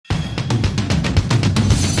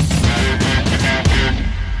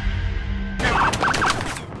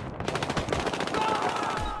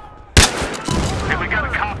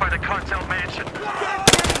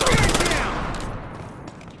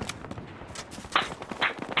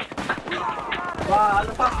The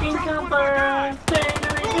fucking jumper!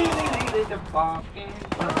 The fucking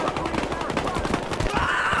jumper!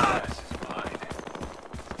 This is mine.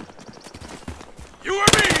 You or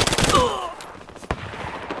me!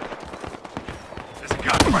 There's a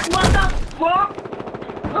gun right What the fuck?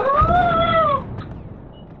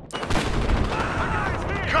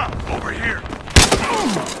 Come over here!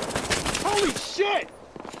 Holy shit!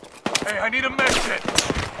 Hey, I need a med kit!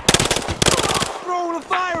 Throwing a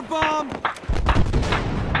firebomb!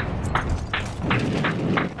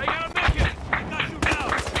 I gotta make it! I got you now!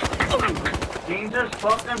 Dangerous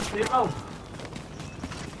fucking people!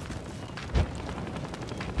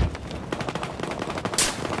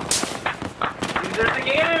 There's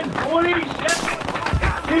again! Holy shit!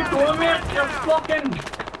 Keep going, mate! You're fucking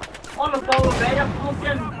on the ball of there,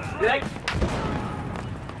 fucking dick!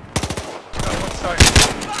 One side.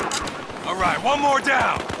 Alright, one more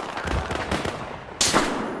down!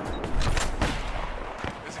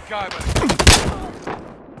 There's a guy by the...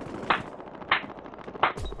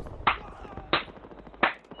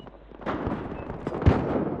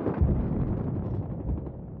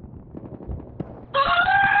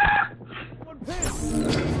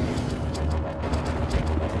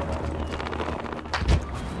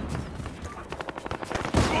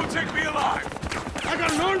 Won't take me alive! I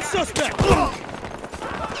got an armed suspect!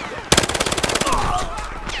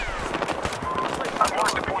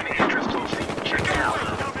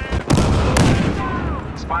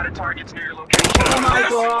 Spotted targets near your location. Oh my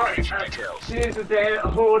god! Details. Jesus,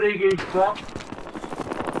 holy fuck!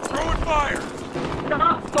 Throwing fire!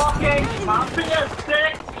 Stop fucking pumping your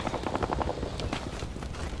stick!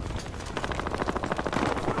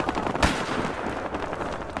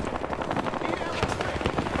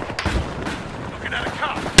 Looking at a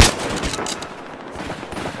cop!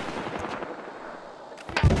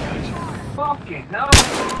 Fucking no!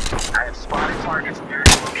 I have spotted targets near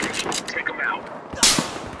your location. Take them out.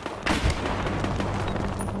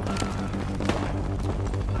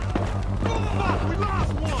 We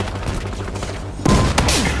lost!